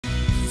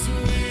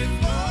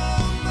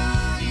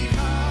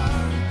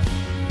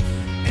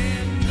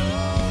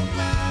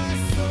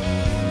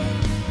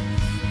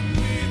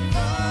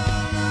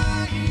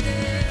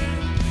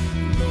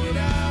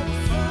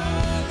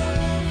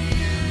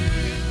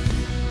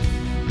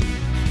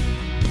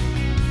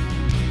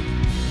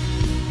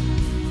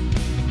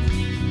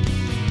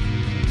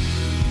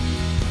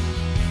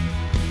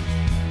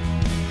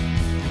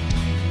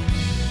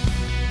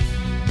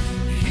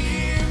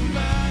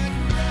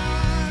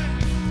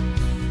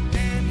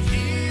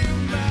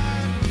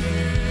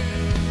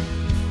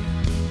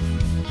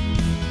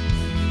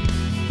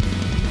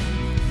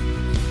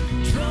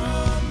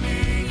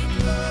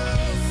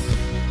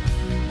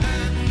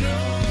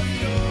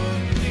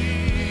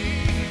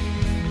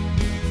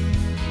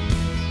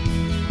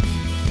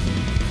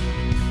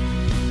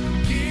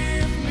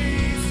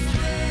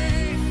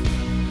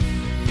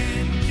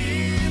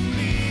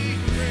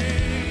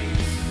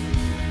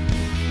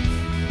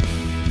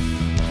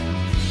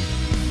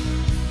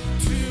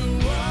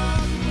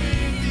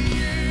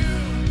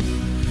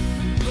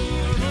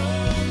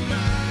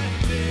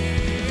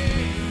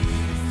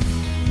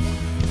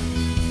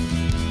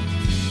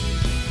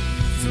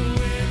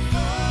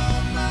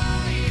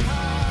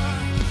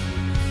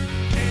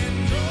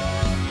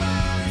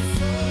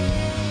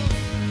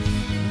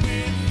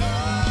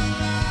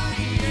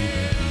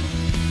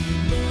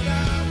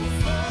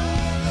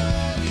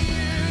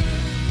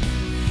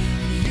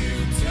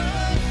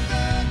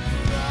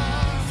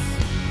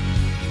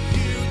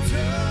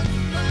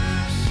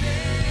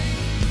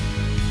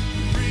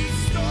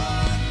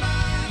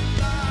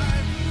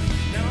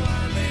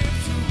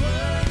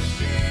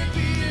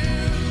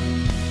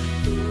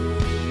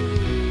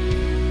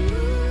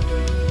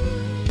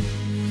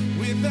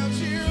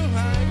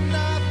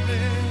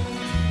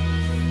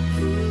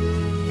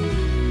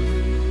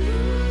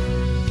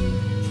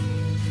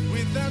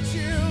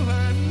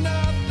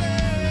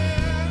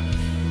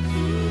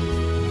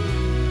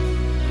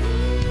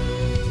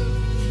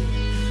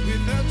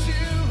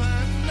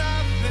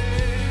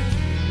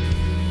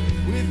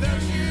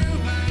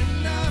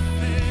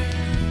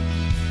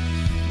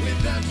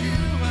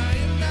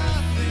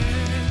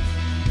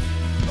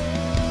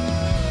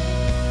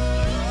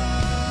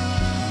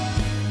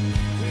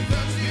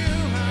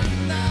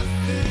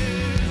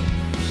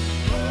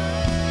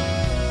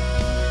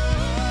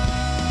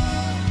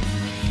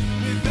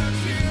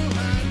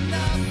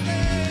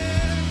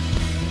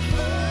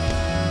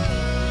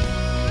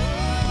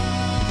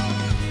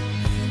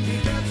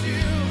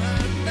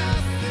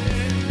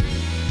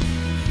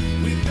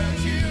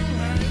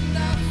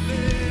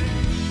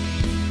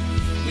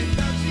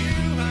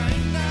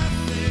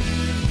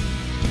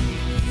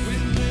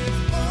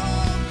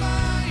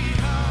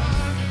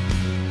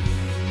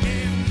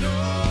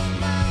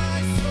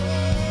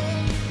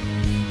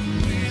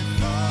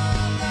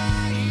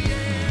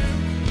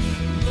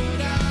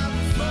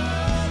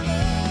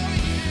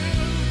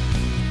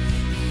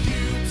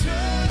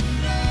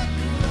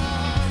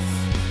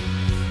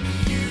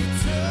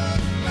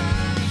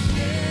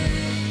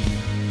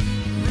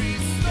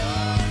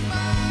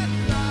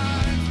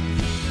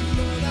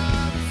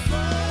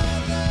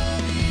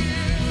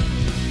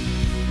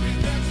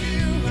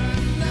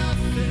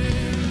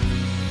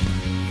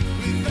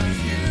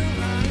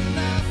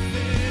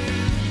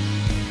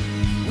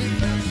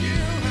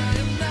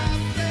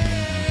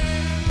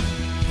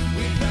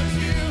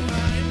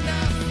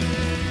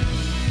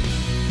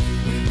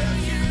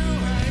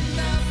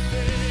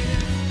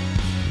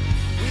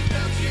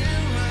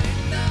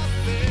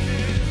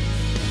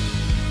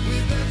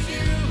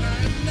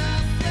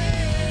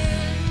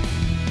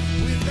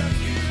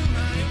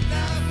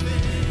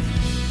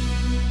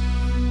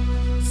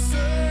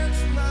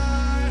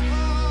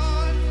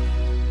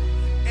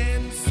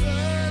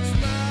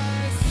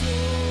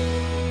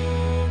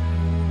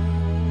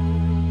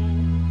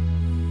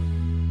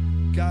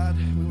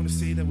want to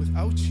say that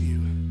without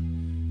you,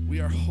 we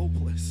are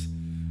hopeless.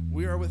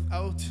 We are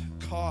without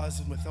cause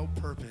and without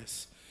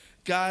purpose.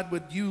 God,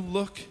 would you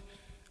look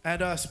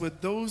at us?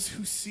 Would those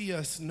who see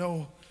us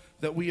know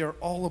that we are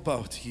all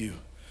about you?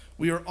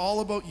 We are all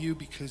about you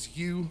because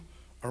you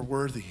are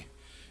worthy.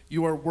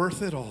 You are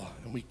worth it all,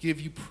 and we give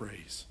you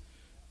praise.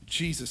 In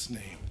Jesus'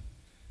 name,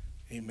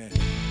 amen.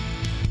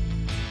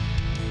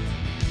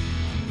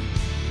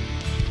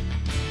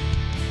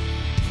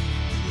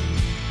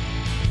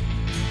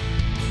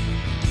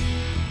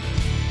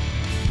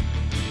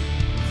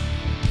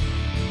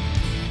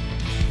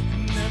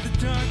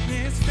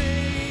 Darkness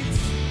fades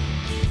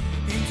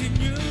into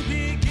new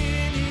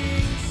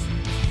beginnings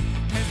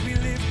as we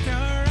lift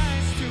our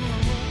eyes to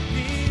what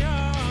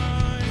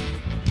beyond.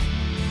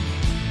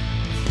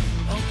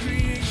 All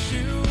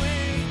creation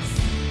waits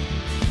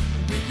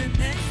with an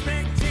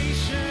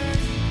expectation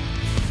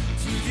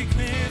to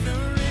declare the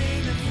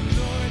reign of the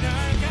Lord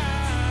our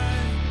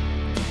God.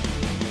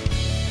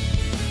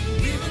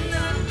 We will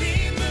not be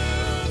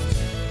moved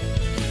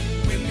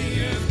when the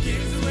earth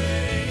gives way.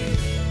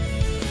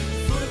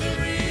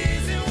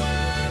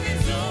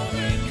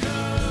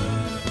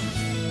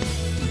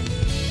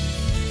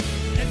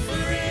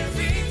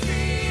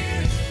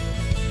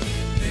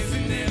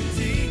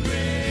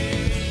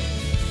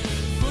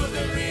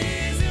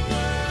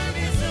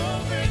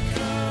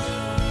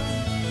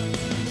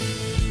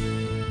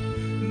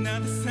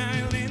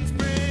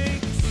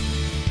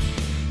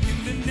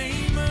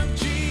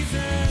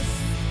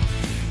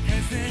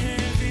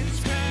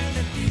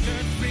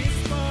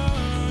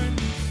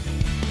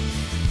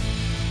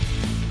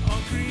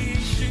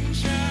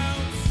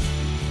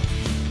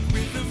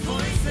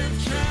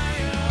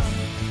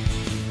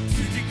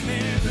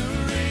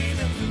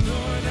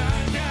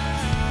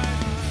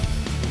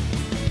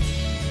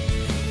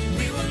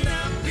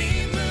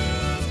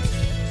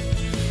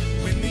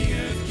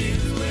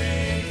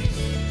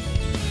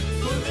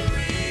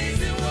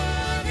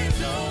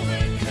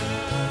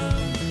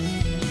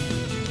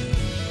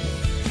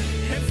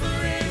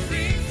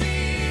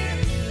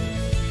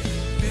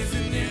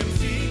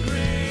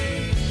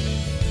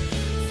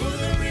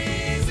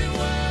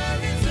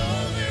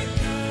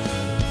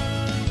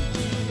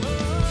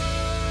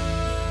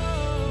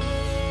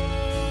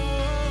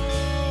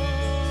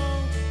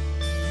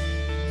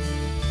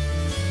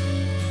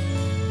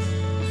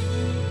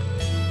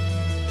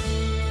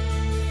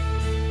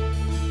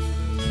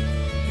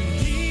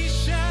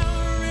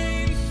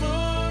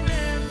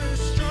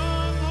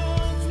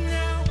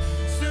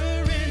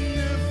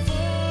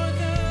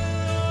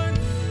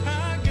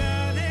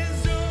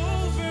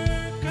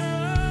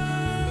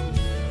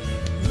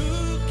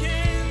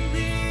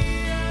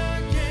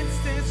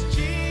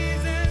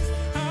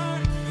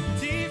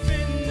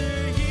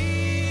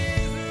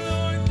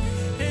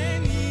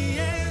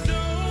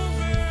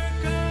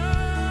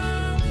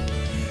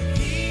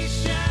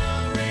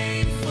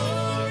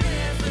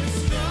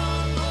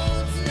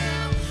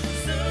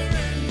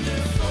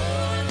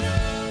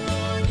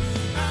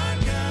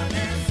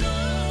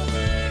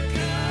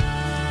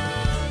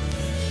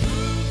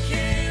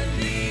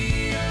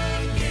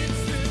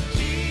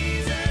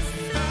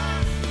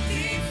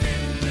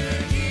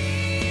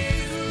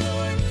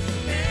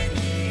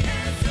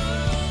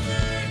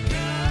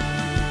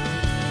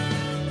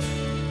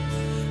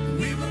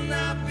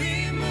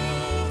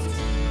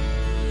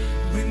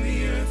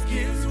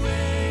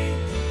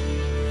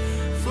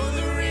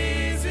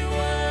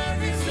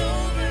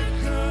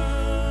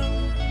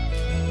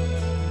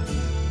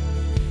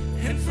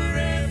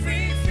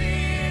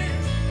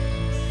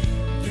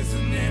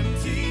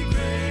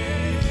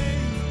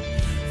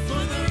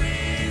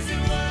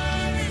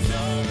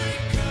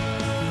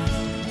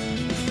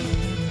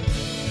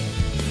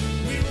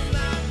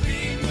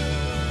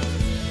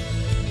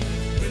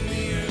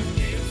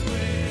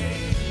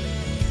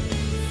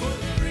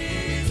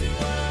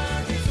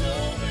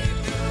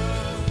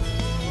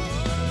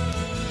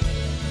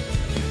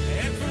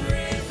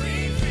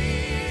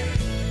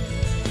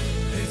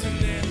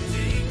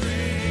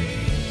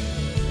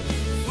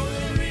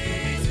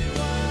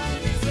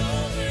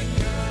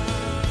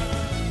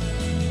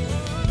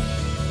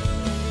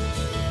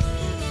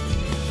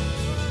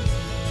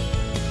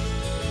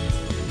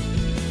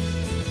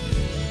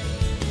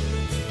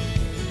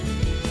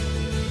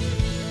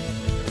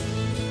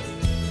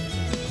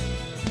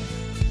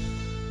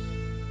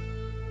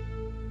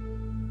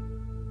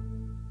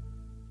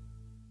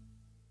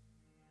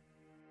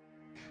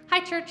 Hi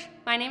church,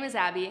 my name is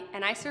Abby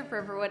and I serve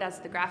Riverwood as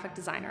the graphic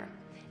designer.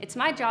 It's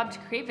my job to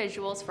create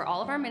visuals for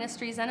all of our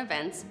ministries and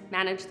events,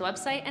 manage the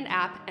website and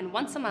app, and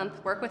once a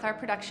month work with our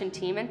production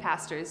team and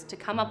pastors to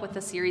come up with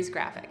a series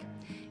graphic.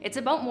 It's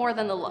about more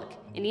than the look.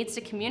 It needs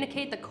to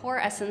communicate the core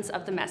essence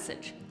of the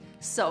message.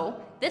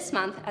 So, this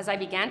month, as I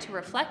began to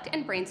reflect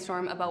and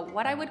brainstorm about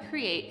what I would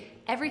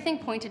create, everything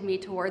pointed me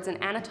towards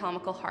an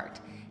anatomical heart.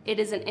 It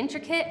is an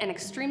intricate and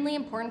extremely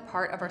important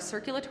part of our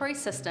circulatory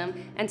system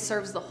and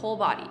serves the whole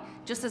body,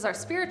 just as our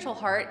spiritual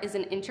heart is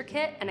an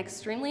intricate and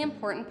extremely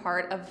important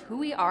part of who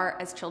we are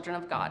as children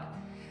of God.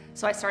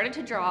 So I started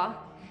to draw,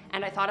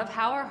 And I thought of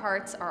how our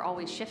hearts are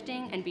always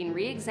shifting and being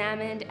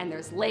re-examined, and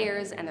there's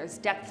layers and there's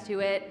depth to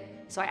it.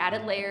 So I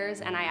added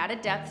layers and I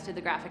added depth to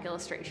the graphic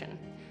illustration.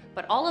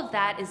 But all of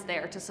that is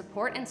there to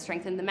support and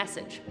strengthen the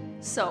message.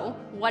 So,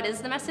 what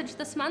is the message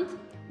this month?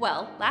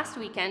 Well, last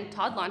weekend,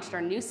 Todd launched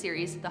our new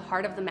series, The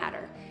Heart of the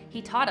Matter.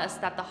 He taught us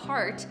that the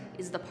heart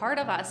is the part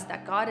of us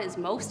that God is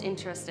most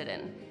interested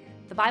in.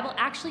 The Bible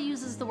actually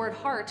uses the word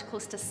heart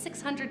close to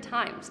 600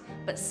 times,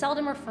 but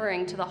seldom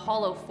referring to the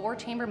hollow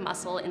 4-chamber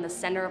muscle in the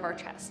center of our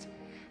chest.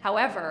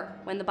 However,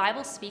 when the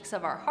Bible speaks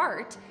of our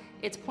heart,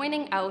 it's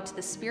pointing out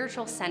the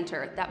spiritual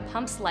center that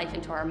pumps life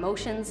into our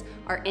emotions,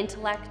 our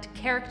intellect,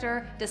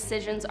 character,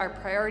 decisions, our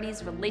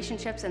priorities,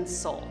 relationships, and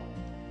soul.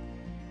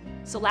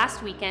 So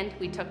last weekend,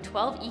 we took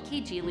 12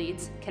 EKG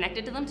leads,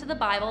 connected them to the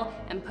Bible,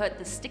 and put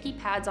the sticky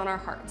pads on our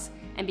hearts,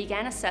 and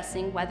began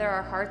assessing whether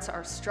our hearts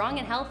are strong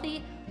and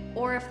healthy,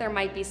 or if there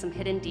might be some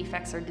hidden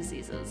defects or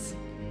diseases.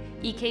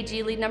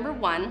 EKG lead number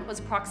 1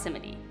 was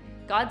proximity.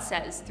 God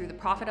says through the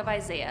prophet of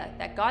Isaiah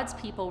that God's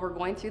people were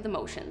going through the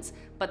motions,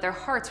 but their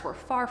hearts were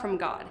far from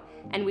God,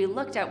 and we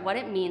looked at what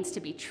it means to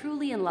be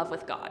truly in love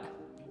with God.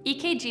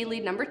 EKG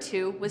lead number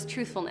 2 was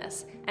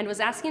truthfulness, and was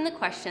asking the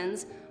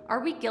questions,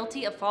 are we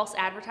guilty of false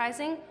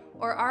advertising,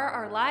 or are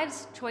our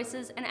lives,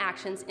 choices, and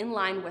actions in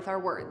line with our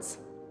words?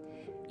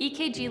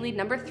 EKG lead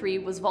number 3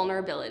 was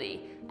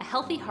vulnerability. A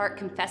healthy heart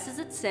confesses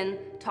its sin,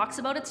 talks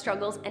about its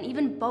struggles, and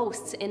even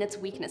boasts in its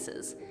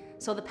weaknesses,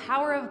 so the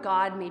power of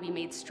God may be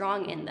made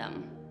strong in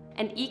them.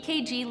 And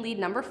EKG lead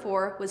number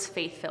 4 was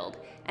faith-filled,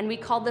 and we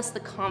called this the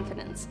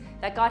confidence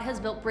that God has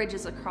built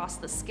bridges across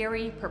the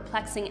scary,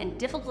 perplexing, and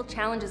difficult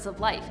challenges of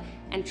life,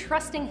 and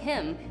trusting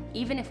Him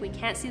even if we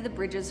can't see the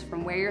bridges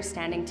from where you're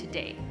standing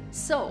today.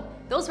 So,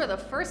 those were the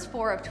first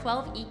 4 of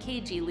 12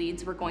 EKG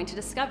leads we're going to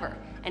discover.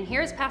 And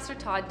here's Pastor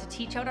Todd to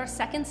teach out our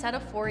second set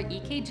of 4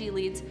 EKG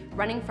leads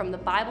running from the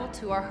Bible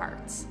to our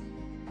hearts.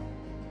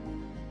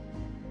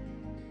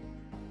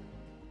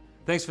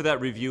 Thanks for that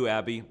review,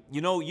 Abby.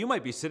 You know, you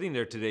might be sitting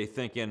there today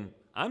thinking,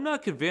 I'm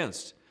not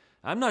convinced.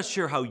 I'm not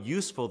sure how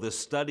useful this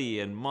study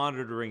and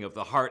monitoring of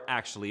the heart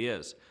actually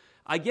is.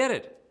 I get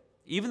it.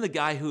 Even the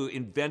guy who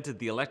invented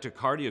the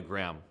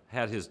electrocardiogram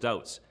had his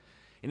doubts.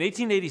 In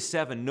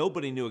 1887,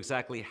 nobody knew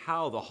exactly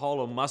how the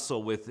hollow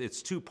muscle with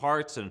its 2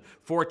 parts and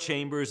 4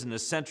 chambers in the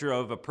center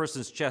of a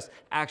person's chest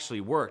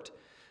actually worked.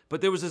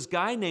 But there was this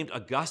guy named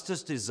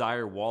Augustus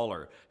Desire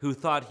Waller who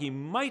thought he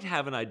might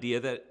have an idea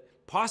that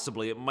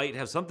possibly it might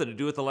have something to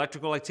do with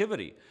electrical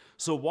activity.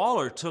 So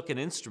Waller took an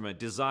instrument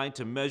designed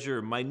to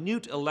measure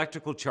minute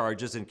electrical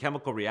charges and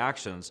chemical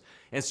reactions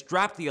and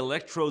strapped the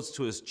electrodes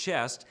to his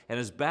chest and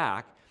his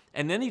back,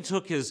 and then he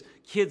took his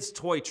kid's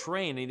toy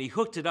train and he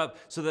hooked it up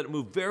so that it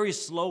moved very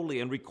slowly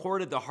and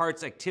recorded the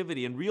heart's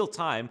activity in real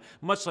time,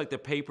 much like the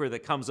paper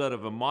that comes out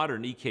of a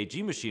modern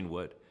EKG machine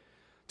would.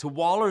 To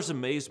Waller's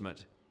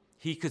amazement,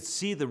 he could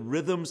see the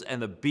rhythms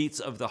and the beats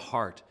of the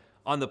heart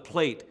on the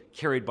plate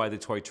carried by the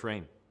toy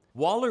train.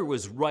 Waller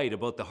was right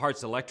about the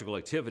heart's electrical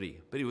activity,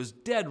 but he was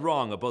dead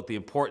wrong about the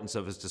importance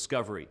of his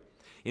discovery.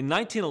 In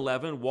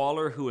 1911,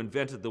 Waller, who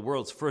invented the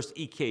world's first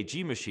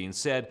EKG machine,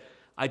 said,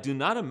 I do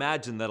not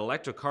imagine that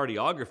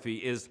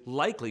electrocardiography is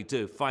likely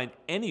to find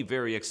any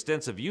very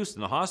extensive use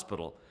in the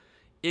hospital.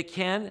 It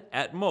can,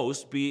 at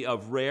most, be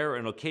of rare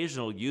and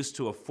occasional use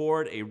to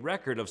afford a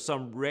record of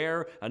some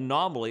rare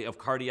anomaly of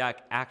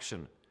cardiac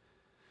action.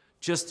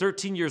 Just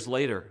 13 years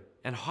later,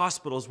 and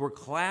hospitals were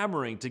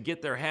clamoring to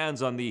get their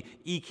hands on the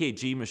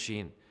EKG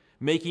machine,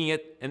 making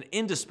it an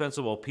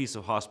indispensable piece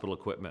of hospital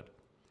equipment.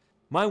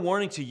 My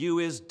warning to you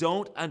is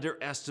don't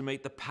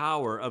underestimate the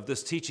power of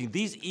this teaching.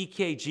 These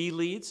EKG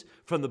leads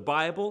from the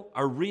Bible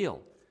are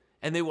real,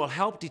 and they will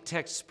help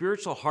detect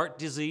spiritual heart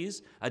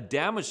disease, a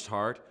damaged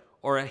heart,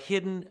 or a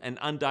hidden and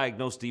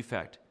undiagnosed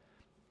defect.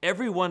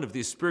 Every one of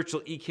these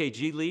spiritual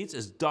EKG leads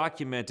is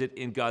documented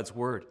in God's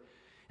Word,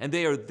 and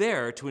they are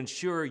there to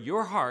ensure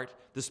your heart,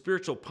 the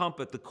spiritual pump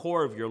at the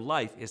core of your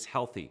life, is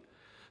healthy.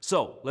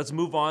 So let's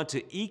move on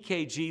to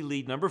EKG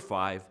lead number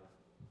 5,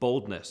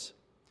 boldness.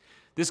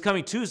 This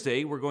coming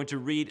Tuesday, we're going to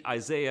read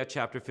Isaiah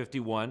chapter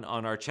 51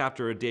 on our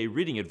chapter a day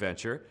reading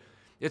adventure.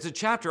 It's a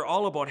chapter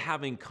all about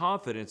having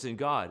confidence in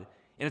God,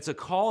 and it's a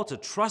call to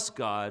trust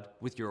God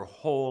with your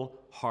whole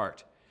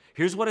heart.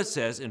 Here's what it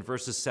says in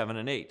verses 7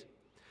 and 8.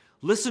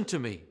 Listen to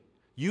me,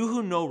 you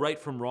who know right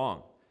from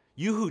wrong,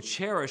 you who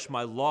cherish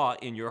my law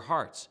in your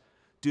hearts.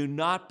 Do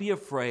not be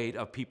afraid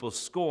of people's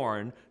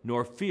scorn,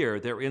 nor fear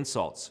their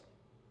insults.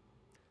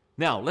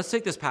 Now, let's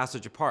take this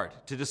passage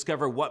apart to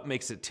discover what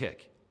makes it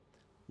tick.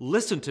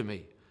 Listen to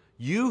me,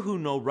 you who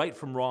know right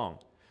from wrong,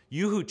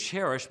 you who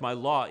cherish my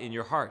law in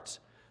your hearts.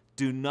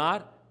 Do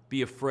not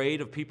be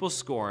afraid of people's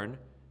scorn,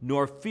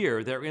 nor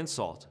fear their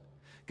insult.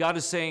 God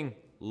is saying,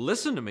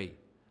 listen to me,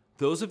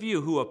 those of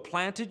you who have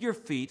planted your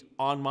feet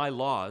on my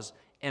laws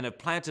and have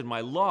planted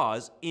my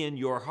laws in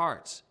your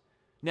hearts.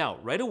 Now,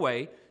 right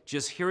away,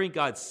 just hearing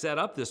God set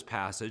up this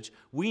passage,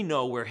 we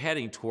know we're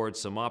heading towards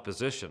some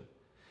opposition.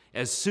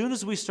 As soon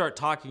as we start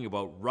talking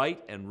about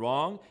right and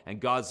wrong and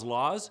God's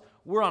laws,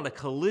 we're on a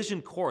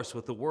collision course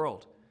with the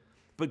world.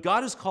 But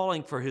God is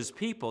calling for his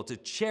people to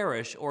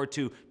cherish or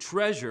to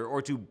treasure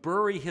or to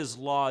bury his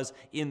laws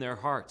in their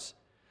hearts.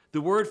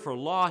 The word for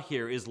law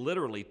here is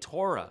literally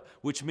Torah,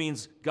 which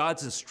means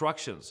God's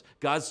instructions,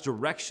 God's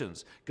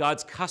directions,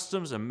 God's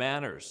customs and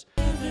manners.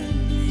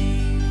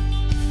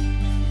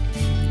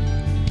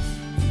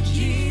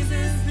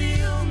 Jesus,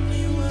 the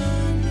only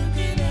one who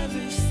could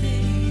ever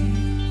save.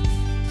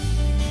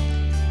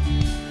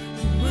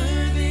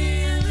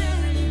 Worthy of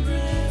every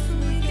breath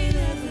we could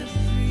ever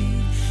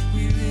breathe.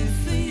 We live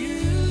for you.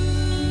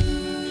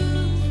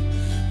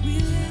 We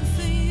live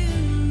for you.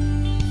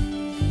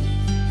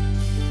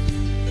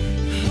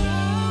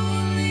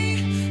 Holy,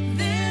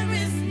 there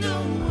is no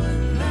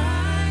one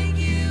like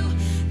you.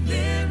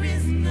 There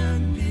is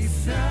none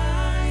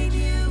beside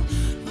you.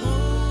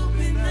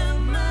 Open up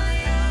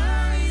my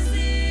eyes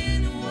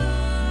in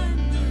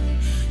wonder.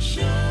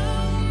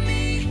 Show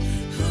me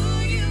who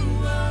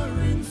you are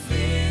and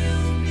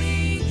fill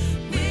me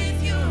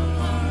with your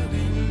heart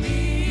and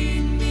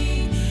lead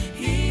me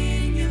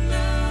in your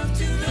love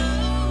to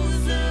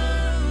those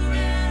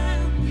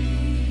around me.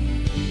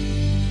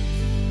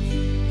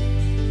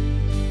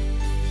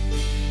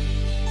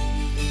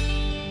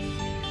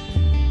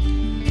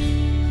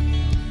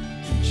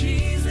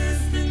 Jesus,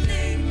 the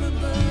name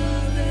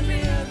above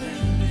every other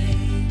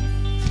name.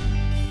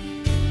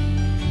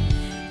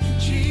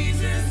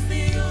 Jesus,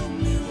 the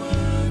only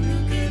one who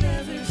could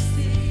ever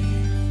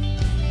save.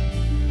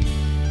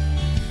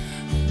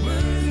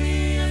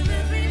 Worthy of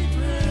every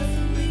breath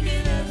we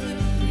could ever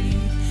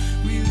breathe.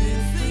 We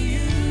live for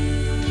you.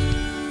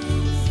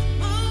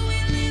 Oh, we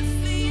live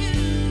for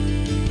you.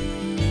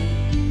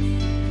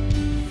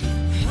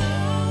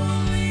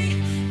 Holy,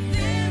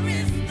 there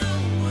is no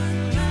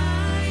one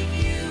like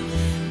you.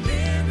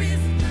 There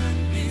is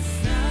none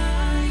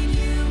beside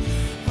you.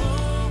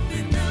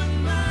 Open up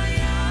my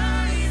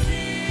eyes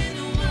in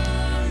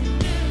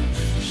wonder.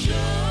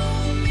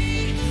 Show me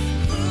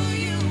who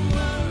you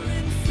are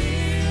and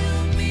fill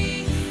me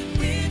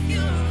with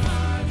your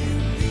heart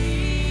and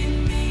lead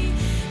me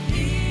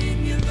in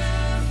your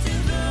love to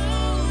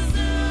those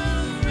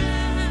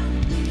around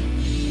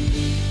me.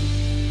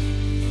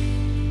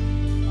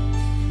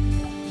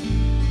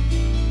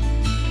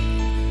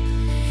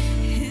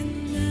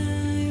 And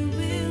I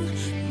will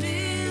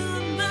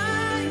build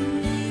my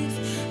life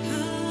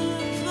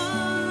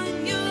upon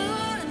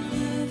your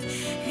love.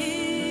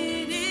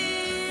 It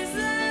is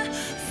a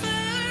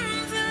firm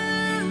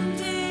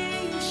foundation,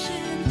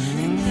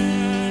 and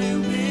I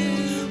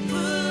will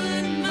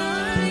put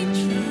my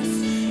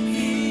trust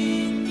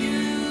in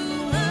you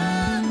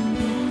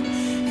alone,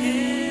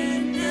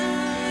 and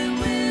I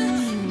will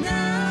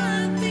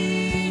not be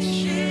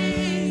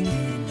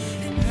shaken,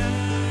 and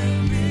I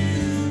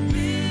will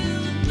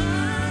build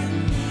my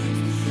life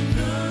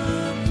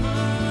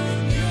upon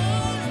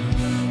your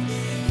love.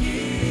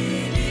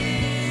 It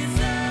is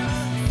a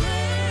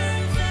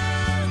firm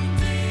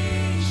foundation.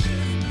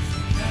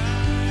 I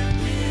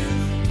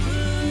will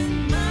put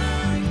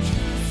my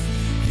trust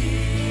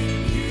in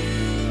you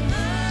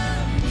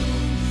alone,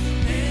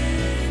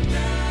 and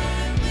I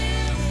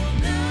will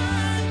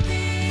not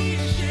be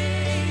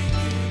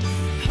shaken.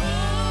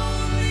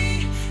 Holy,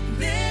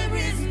 there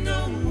is no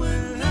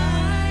one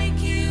like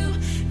you.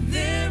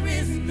 There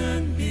is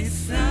none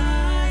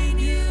beside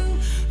you.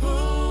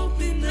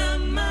 Open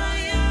up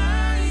my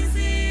eyes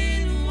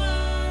in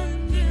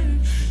wonder.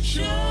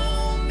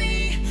 Show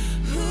me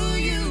who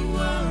you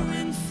are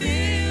and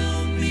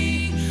fill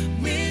me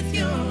with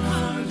your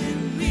heart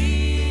and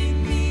lead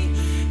me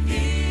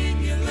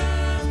in your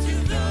love to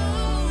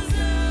those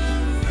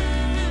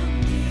around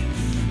me.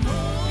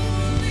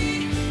 Holy,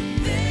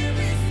 there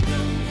is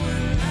no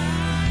one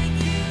like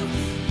you.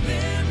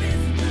 There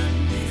is none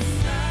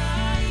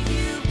beside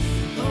you.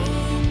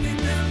 Open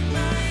up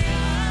my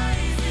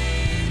eyes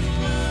in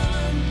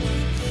wonder.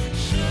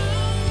 Show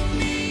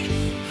me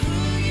who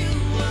you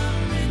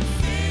are and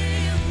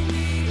fill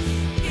me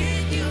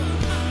in your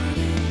heart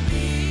and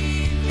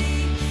lead me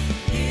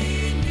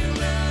in your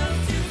love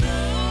to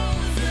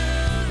those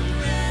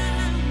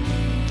around me.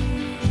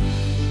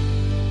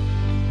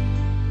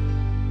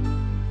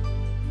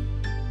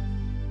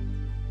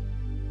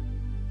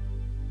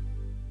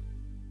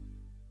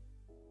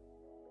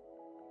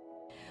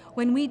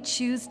 When we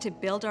choose to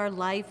build our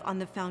life on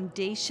the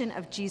foundation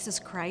of Jesus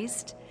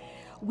Christ,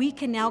 we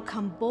can now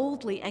come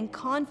boldly and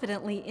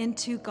confidently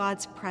into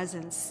God's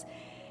presence.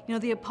 You know,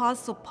 the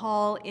Apostle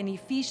Paul in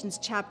Ephesians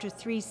chapter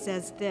 3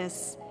 says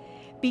this: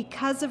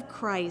 "Because of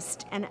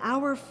Christ and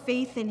our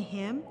faith in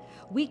him,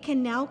 we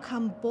can now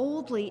come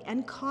boldly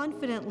and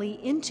confidently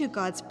into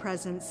God's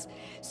presence.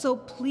 So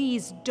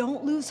please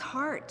don't lose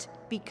heart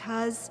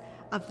because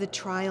of the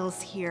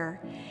trials here."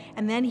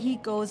 And then he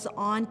goes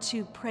on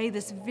to pray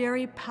this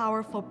very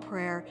powerful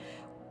prayer,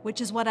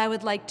 which is what I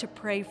would like to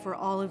pray for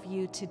all of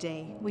you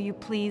today. Will you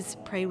please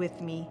pray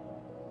with me?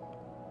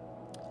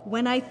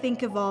 When I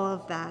think of all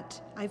of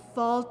that, I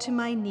fall to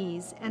my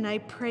knees and I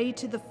pray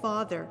to the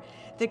Father,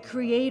 the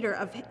creator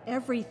of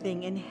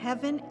everything in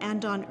heaven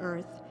and on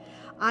earth.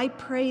 I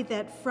pray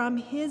that from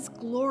his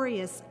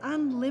glorious,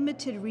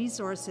 unlimited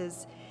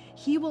resources,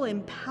 he will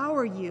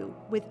empower you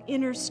with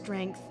inner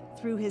strength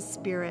through his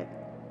Spirit.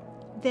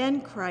 Then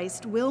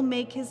Christ will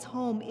make his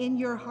home in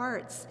your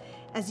hearts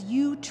as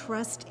you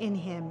trust in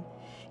him.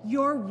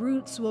 Your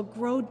roots will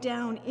grow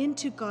down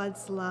into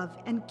God's love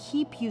and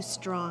keep you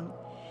strong.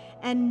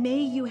 And may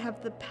you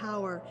have the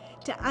power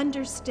to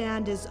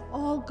understand, as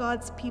all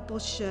God's people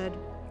should,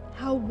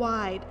 how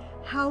wide,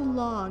 how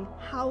long,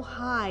 how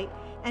high,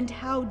 and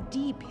how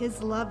deep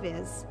his love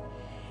is.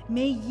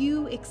 May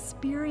you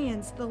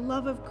experience the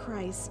love of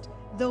Christ,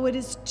 though it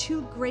is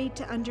too great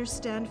to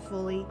understand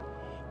fully,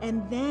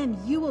 and then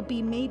you will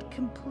be made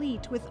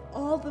complete with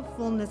all the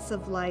fullness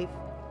of life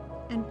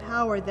and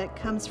power that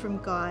comes from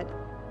God.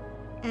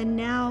 And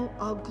now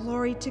all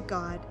glory to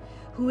God,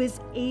 who is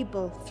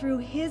able, through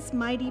his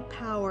mighty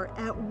power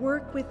at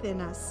work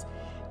within us,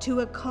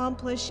 to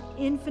accomplish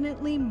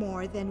infinitely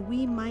more than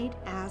we might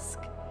ask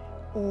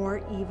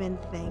or even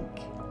think.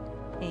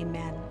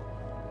 Amen.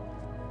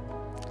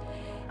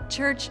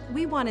 Church,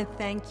 we want to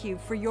thank you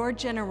for your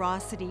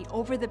generosity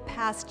over the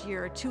past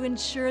year to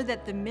ensure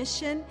that the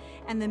mission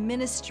and the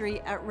ministry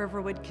at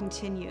Riverwood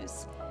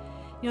continues.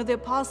 You know, the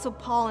Apostle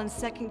Paul in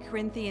 2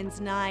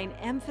 Corinthians 9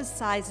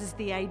 emphasizes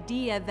the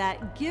idea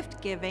that gift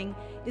giving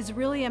is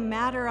really a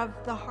matter of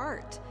the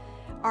heart.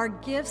 Our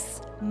gifts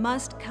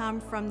must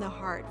come from the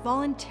heart,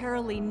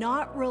 voluntarily,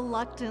 not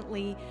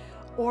reluctantly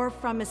or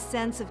from a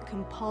sense of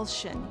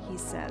compulsion, he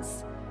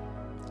says.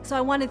 So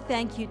I want to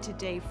thank you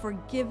today for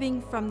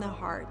giving from the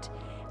heart.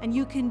 And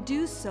you can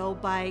do so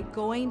by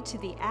going to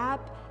the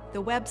app,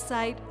 the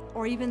website,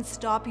 or even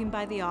stopping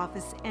by the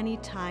office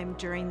anytime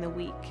during the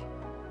week.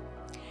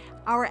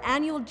 Our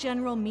annual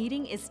general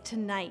meeting is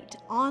tonight,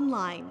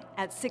 online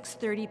at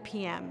 6:30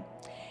 p.m.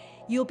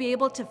 You'll be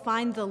able to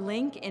find the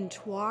link in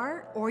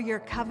TWAR or your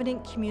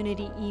Covenant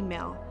Community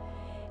email.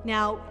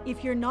 Now,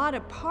 if you're not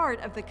a part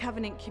of the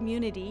Covenant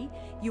community,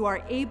 you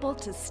are able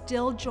to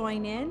still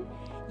join in.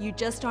 You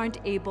just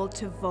aren't able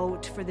to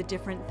vote for the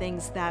different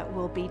things that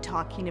we'll be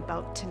talking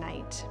about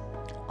tonight.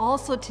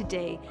 Also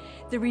today,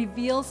 the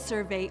Reveal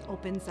survey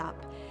opens up.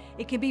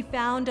 It can be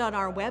found on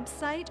our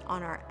website,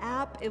 on our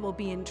app. It will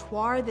be in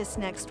TWAR this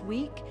next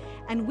week,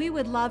 and we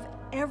would love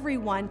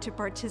everyone to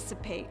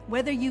participate,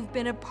 whether you've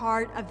been a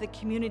part of the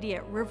community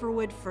at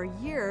Riverwood for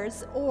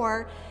years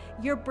or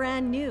you're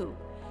brand new.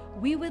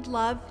 We would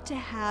love to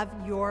have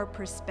your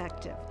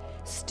perspective.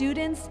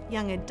 Students,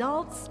 young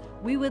adults,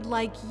 we would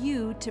like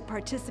you to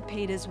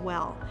participate as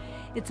well.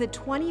 It's a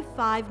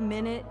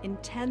 25-minute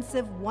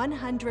intensive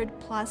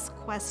 100+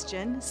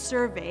 question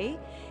survey.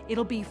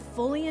 It'll be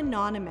fully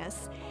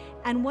anonymous.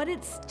 And what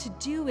it's to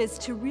do is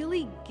to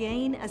really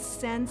gain a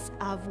sense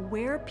of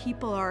where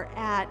people are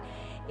at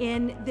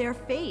in their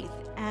faith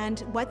and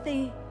what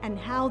they and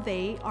how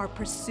they are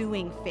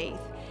pursuing faith.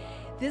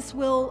 This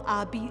will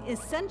be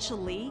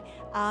essentially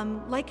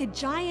like a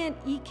giant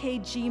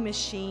EKG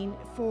machine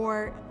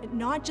for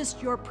not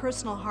just your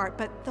personal heart,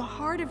 but the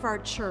heart of our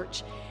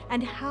church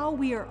and how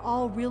we are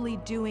all really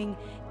doing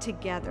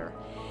together.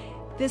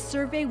 This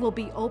survey will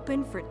be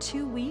open for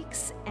 2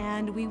 weeks,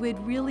 and we would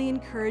really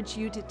encourage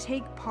you to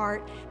take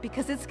part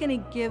because it's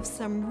going to give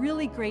some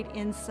really great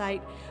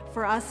insight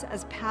for us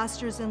as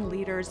pastors and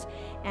leaders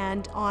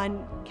and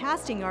on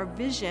casting our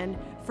vision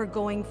for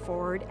going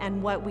forward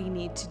and what we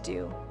need to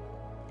do.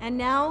 And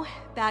now,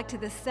 back to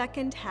the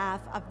second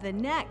half of the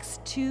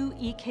next 2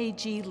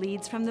 EKG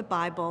leads from the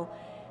Bible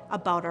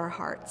about our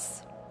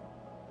hearts.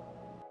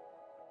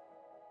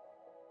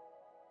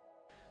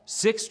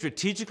 6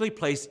 strategically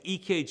placed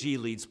EKG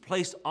leads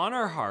placed on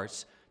our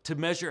hearts to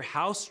measure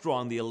how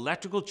strong the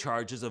electrical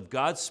charges of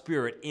God's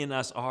Spirit in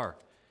us are.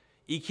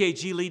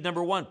 EKG lead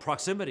number 1,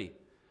 proximity,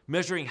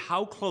 measuring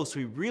how close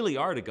we really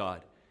are to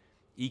God.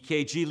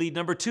 EKG lead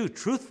number 2,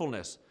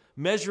 truthfulness,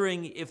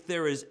 measuring if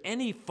there is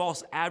any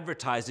false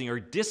advertising or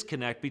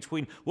disconnect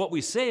between what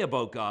we say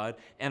about God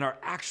and our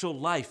actual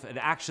life and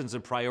actions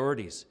and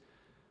priorities.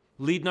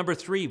 Lead number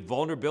 3,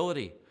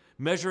 vulnerability,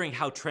 measuring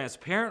how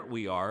transparent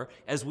we are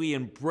as we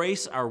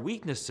embrace our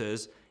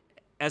weaknesses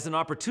as an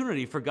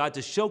opportunity for God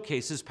to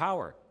showcase His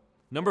power.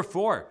 Number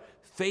 4,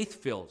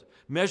 faith-filled,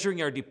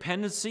 measuring our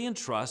dependency and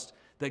trust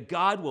that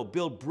God will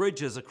build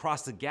bridges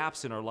across the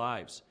gaps in our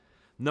lives.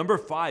 Number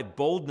 5,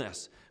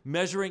 boldness,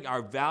 measuring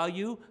our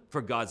value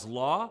for God's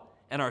law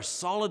and our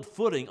solid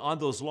footing on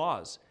those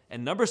laws.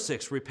 And number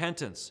 6,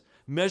 repentance,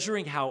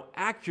 measuring how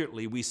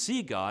accurately we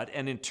see God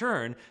and in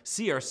turn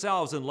see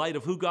ourselves in light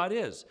of who God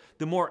is.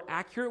 The more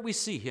accurate we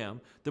see Him,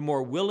 the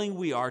more willing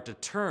we are to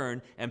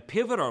turn and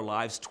pivot our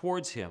lives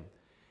towards Him.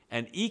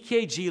 And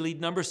EKG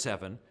lead number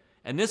 7,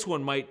 and this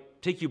one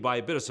might take you by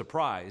a bit of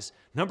surprise,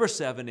 number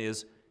 7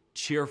 is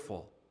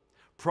cheerful.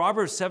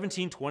 Proverbs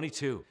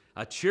 17:22,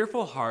 a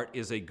cheerful heart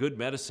is a good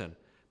medicine,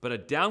 but a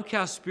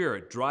downcast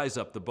spirit dries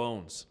up the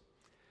bones.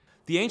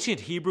 The ancient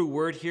Hebrew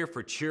word here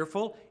for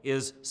cheerful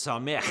is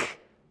samech.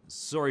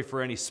 Sorry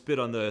for any spit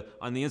on the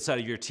inside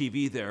of your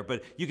TV there,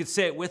 but you can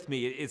say it with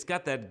me. It's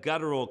got that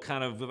guttural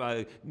kind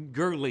of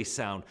gurgly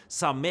sound,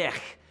 samech.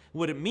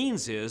 What it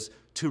means is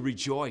to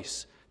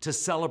rejoice, to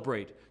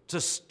celebrate,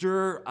 to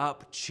stir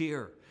up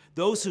cheer.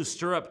 Those who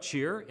stir up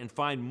cheer and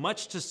find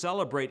much to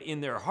celebrate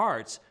in their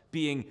hearts,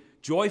 being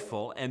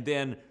joyful and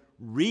then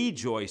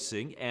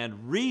rejoicing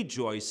and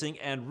rejoicing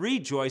and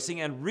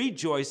rejoicing and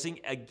rejoicing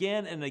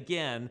again and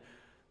again,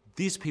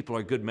 these people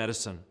are good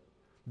medicine.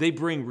 They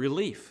bring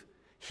relief,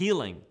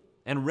 healing,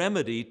 and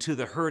remedy to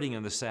the hurting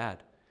and the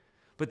sad.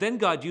 But then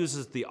God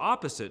uses the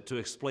opposite to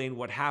explain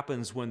what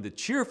happens when the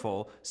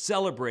cheerful,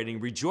 celebrating,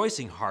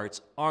 rejoicing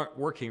hearts aren't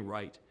working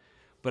right,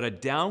 but a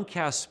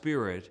downcast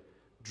spirit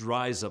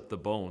dries up the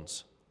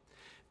bones.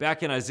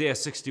 Back in Isaiah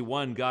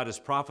 61, God is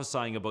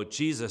prophesying about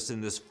Jesus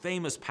in this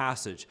famous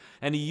passage,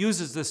 and he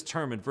uses this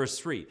term in verse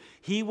 3.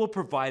 He will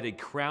provide a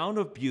crown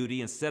of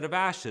beauty instead of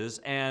ashes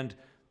and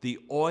the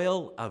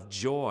oil of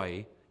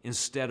joy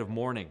instead of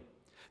mourning.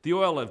 The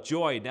oil of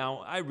joy, now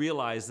I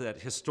realize that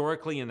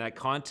historically in that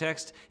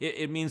context,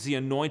 it means the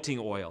anointing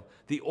oil,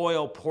 the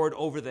oil poured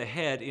over the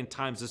head in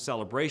times of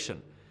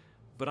celebration.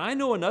 But I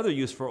know another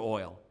use for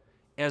oil,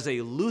 as a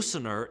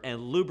loosener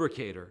and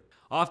lubricator.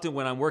 Often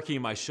when I'm working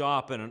in my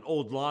shop and an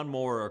old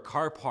lawnmower or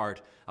car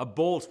part, a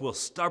bolt will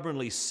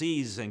stubbornly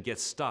seize and get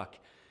stuck.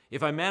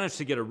 If I manage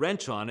to get a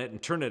wrench on it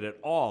and turn it at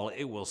all,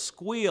 it will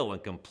squeal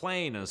and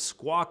complain and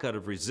squawk out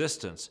of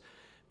resistance.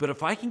 But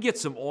if I can get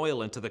some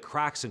oil into the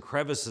cracks and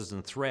crevices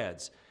and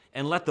threads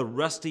and let the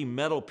rusty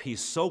metal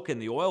piece soak in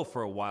the oil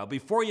for a while,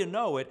 before you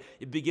know it,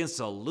 it begins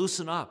to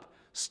loosen up,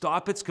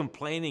 stop its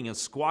complaining and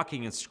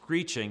squawking and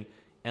screeching,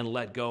 and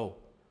let go.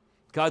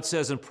 God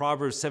says in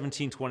Proverbs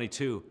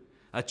 17:22,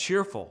 a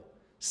cheerful,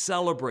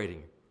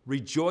 celebrating,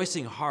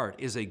 rejoicing heart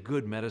is a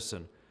good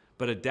medicine,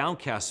 but a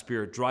downcast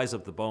spirit dries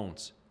up the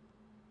bones.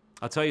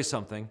 I'll tell you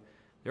something,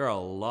 there are a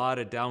lot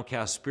of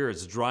downcast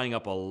spirits drying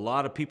up a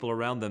lot of people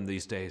around them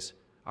these days.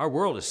 Our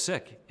world is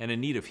sick and in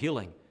need of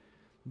healing.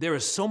 There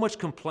is so much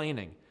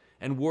complaining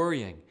and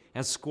worrying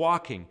and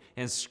squawking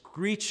and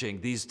screeching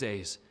these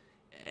days.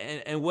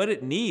 And what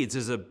it needs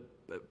is a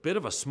bit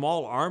of a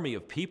small army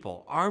of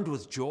people armed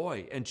with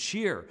joy and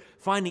cheer,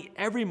 finding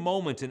every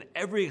moment and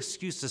every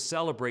excuse to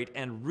celebrate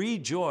and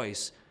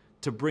rejoice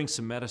to bring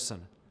some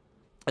medicine.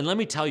 And let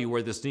me tell you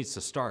where this needs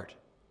to start.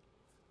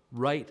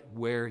 Right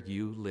where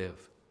you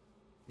live.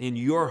 In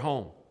your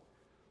home,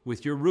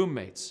 with your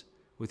roommates,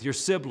 with your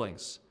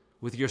siblings,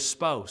 with your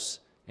spouse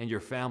and your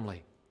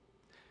family.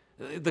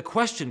 The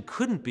question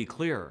couldn't be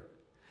clearer.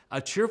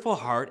 A cheerful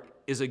heart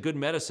is a good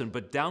medicine,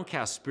 but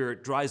downcast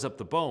spirit dries up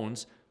the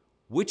bones.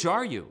 Which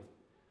are you?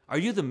 Are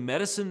you the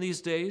medicine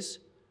these days,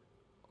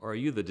 or are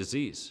you the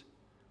disease?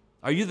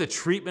 Are you the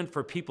treatment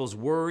for people's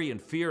worry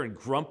and fear and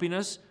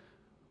grumpiness,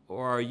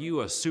 or are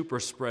you a super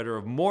spreader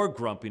of more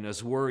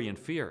grumpiness, worry, and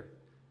fear?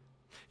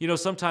 You know,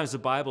 sometimes the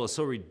Bible is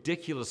so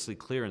ridiculously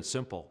clear and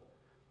simple.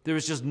 There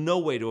is just no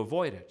way to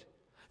avoid it.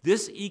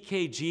 This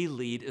EKG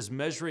lead is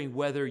measuring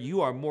whether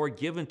you are more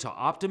given to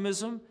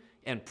optimism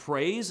and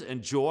praise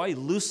and joy,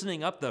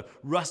 loosening up the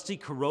rusty,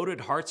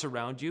 corroded hearts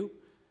around you,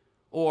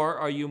 or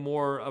are you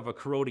more of a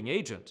corroding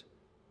agent,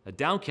 a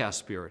downcast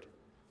spirit,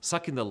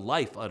 sucking the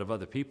life out of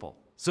other people?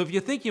 So if you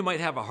think you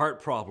might have a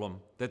heart problem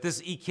that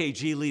this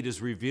EKG lead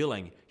is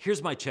revealing,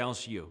 here's my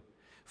challenge to you.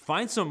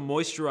 Find some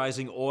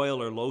moisturizing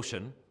oil or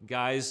lotion.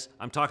 Guys,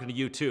 I'm talking to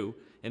you too.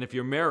 And if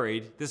you're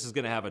married, this is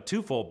going to have a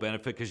twofold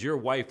benefit because your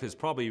wife has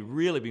probably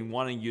really been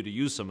wanting you to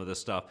use some of this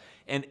stuff.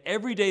 And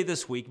every day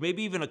this week,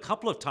 maybe even a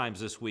couple of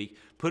times this week,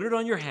 put it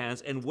on your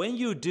hands. And when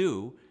you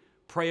do,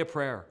 pray a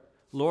prayer.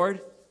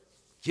 Lord,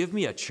 give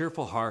me a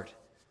cheerful heart.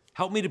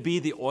 Help me to be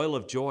the oil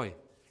of joy,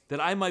 that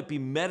I might be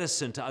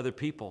medicine to other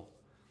people.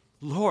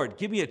 Lord,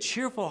 give me a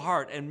cheerful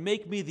heart and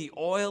make me the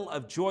oil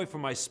of joy for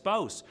my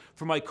spouse,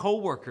 for my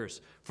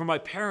coworkers, for my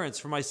parents,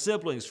 for my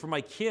siblings, for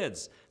my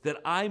kids, that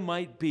I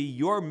might be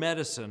your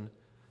medicine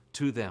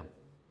to them.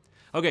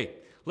 Okay,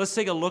 let's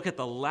take a look at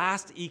the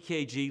last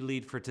EKG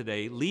lead for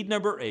today, lead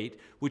number 8,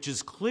 which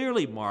is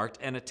clearly marked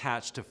and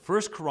attached to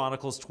 1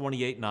 Chronicles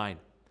 28:9.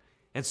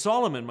 And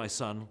Solomon, my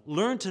son,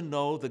 learn to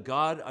know the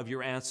God of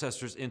your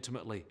ancestors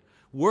intimately.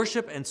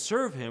 Worship and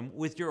serve him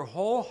with your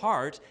whole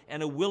heart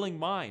and a willing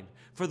mind.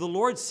 For the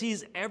Lord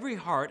sees every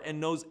heart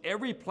and knows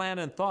every plan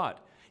and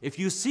thought. If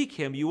you seek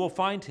him, you will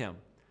find him.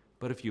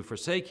 But if you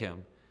forsake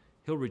him,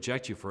 he'll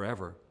reject you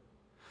forever.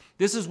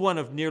 This is one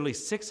of nearly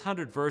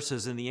 600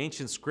 verses in the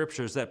ancient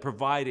scriptures that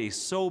provide a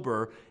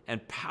sober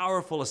and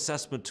powerful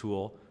assessment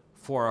tool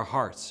for our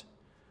hearts.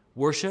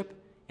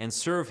 Worship and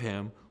serve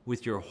him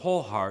with your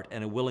whole heart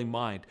and a willing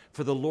mind.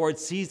 For the Lord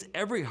sees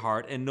every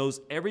heart and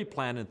knows every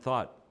plan and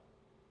thought.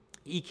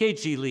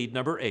 EKG lead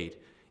number 8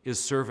 is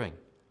serving.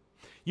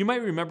 You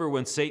might remember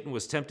when Satan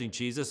was tempting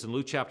Jesus in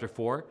Luke chapter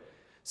 4.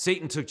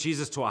 Satan took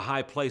Jesus to a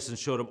high place and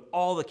showed him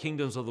all the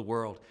kingdoms of the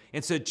world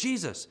and said,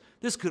 Jesus,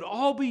 this could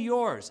all be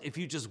yours if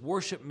you just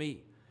worship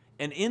me.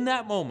 And in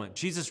that moment,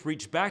 Jesus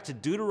reached back to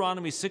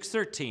Deuteronomy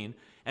 6:13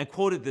 and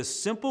quoted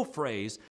this simple phrase